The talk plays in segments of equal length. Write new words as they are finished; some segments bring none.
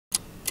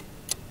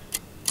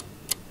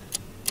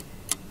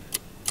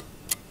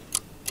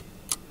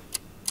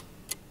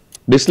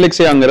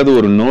டிஸ்லெக்சியாங்கிறது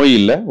ஒரு நோய்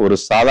இல்ல, ஒரு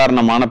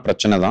சாதாரணமான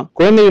பிரச்சனை தான்.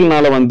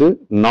 குழந்தைகள்னால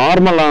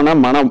நார்மலான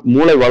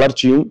மூளை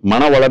வளர்ச்சியும்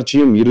மன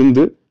வளர்ச்சியும்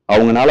இருந்து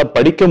அவங்கனால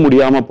படிக்க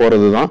முடியாம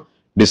போறதுதான்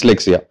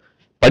டிஸ்லெக்சியா.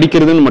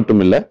 படிக்கிறதுன்னு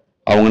மட்டும் இல்ல,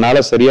 அவங்கனால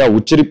சரியா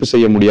உச்சரிப்பு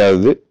செய்ய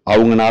முடியாதது,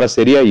 அவங்கனால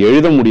சரியா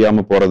எழுத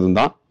முடியாம போறதும்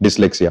தான்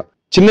டிஸ்லெக்சியா.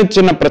 சின்ன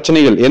சின்ன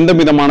பிரச்சனைகள், எந்த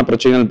விதமான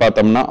பிரச்சனைகள்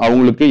பார்த்தோம்னா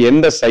அவங்களுக்கு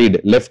எந்த சைடு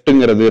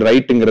லெஃப்ட்ங்கிறது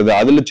ரைட்டுங்கிறது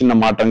அதுல சின்ன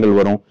மாற்றங்கள்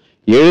வரும்.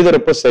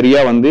 எழுதுறப்ப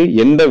சரியா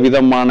எந்த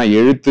விதமான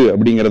எழுத்து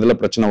அப்படிங்கிறதுல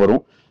பிரச்சனை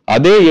வரும்.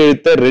 அதே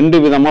எழுத்தை ரெண்டு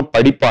விதமா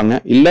படிப்பாங்க,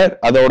 இல்ல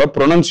அதோட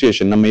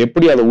ப்ரொனன்சியேஷன் நம்ம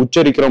எப்படி அதை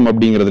உச்சரிக்கிறோம்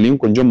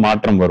அப்படிங்கிறதுலயும் கொஞ்சம்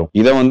மாற்றம் வரும்.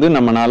 இதை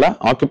நம்மனால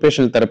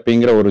ஆக்குபேஷனல்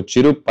தெரப்பிங்கிற ஒரு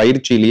சிறு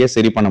பயிற்சியிலேயே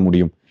சரி பண்ண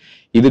முடியும்.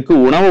 இதுக்கு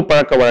உணவு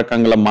பழக்க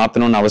வழக்கங்களை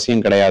மாத்தணும்னு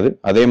அவசியம் கிடையாது.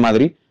 அதே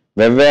மாதிரி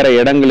வெவ்வேறு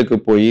இடங்களுக்கு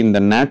போய் இந்த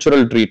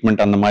நேச்சுரல்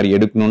ட்ரீட்மெண்ட் அந்த மாதிரி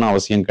எடுக்கணும்னு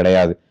அவசியம்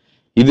கிடையாது.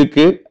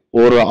 இதுக்கு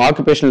ஒரு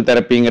ஆக்குபேஷனல்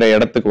தெரப்பிங்கிற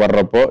இடத்துக்கு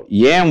வர்றப்போ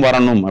ஏன்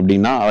வரணும்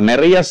அப்படின்னா,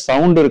 நிறைய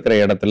சவுண்ட் இருக்கிற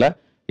இடத்துல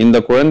இந்த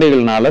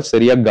குழந்தைகள்னால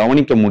சரியா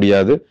கவனிக்க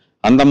முடியாது.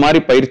 அந்த மாதிரி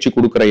பயிற்சி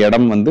கொடுக்குற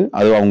இடம்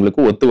அது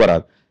அவங்களுக்கு ஒத்து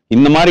வராது.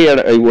 இந்த மாதிரி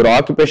ஒரு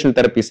ஆக்குபேஷனல்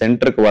தெரப்பி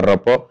சென்டருக்கு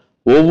வர்றப்போ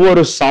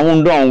ஒவ்வொரு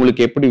சவுண்டும்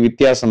அவங்களுக்கு எப்படி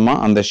வித்தியாசமா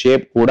அந்த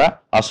ஷேப் கூட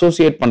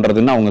அசோசியேட்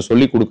பண்றதுன்னு அவங்க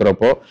சொல்லி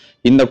கொடுக்குறப்போ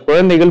இந்த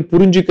குழந்தைகள்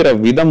புரிஞ்சுக்கிற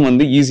விதம்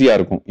ஈஸியா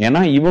இருக்கும்.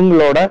 ஏன்னா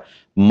இவங்களோட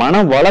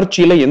மன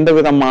வளர்ச்சியில எந்த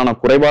விதமான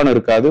குறைபாடும்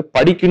இருக்காது,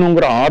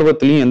 படிக்கணுங்கிற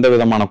ஆர்வத்திலையும் எந்த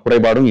விதமான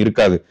குறைபாடும்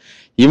இருக்காது.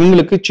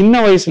 இவங்களுக்கு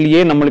சின்ன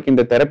வயசுலயே நம்மளுக்கு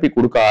இந்த தெரப்பி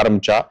கொடுக்க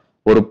ஆரம்பிச்சா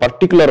ஒரு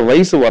பர்டிகுலர்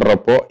வயசு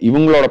வர்றப்போ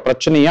இவங்களோட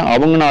பிரச்சனைய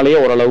அவங்களாலேயே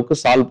ஓரளவுக்கு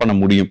சால்வ் பண்ண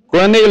முடியும்.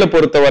 குழந்தைகளை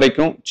பொறுத்த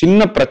வரைக்கும்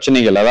சின்ன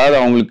பிரச்சனைகள், அதாவது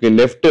அவங்களுக்கு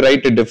லெஃப்ட்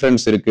ரைட்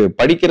டிஃபரன்ஸ் இருக்கு,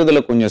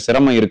 படிக்கிறதுல கொஞ்சம்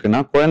சிரமம்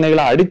இருக்குன்னா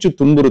குழந்தைகளை அடிச்சு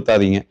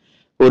துன்புறுத்தாதீங்க.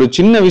 ஒரு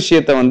சின்ன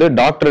விஷயத்த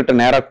டாக்டர்கிட்ட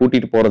நேரா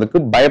கூட்டிட்டு போறதுக்கு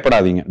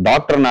பயப்படாதீங்க.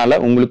 டாக்டர்னால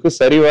உங்களுக்கு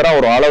சரிவர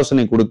ஒரு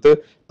ஆலோசனை கொடுத்து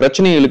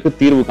பிரச்சனைகளுக்கு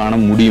தீர்வு காண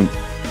முடியும்.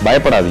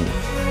 பயப்படாதீங்க.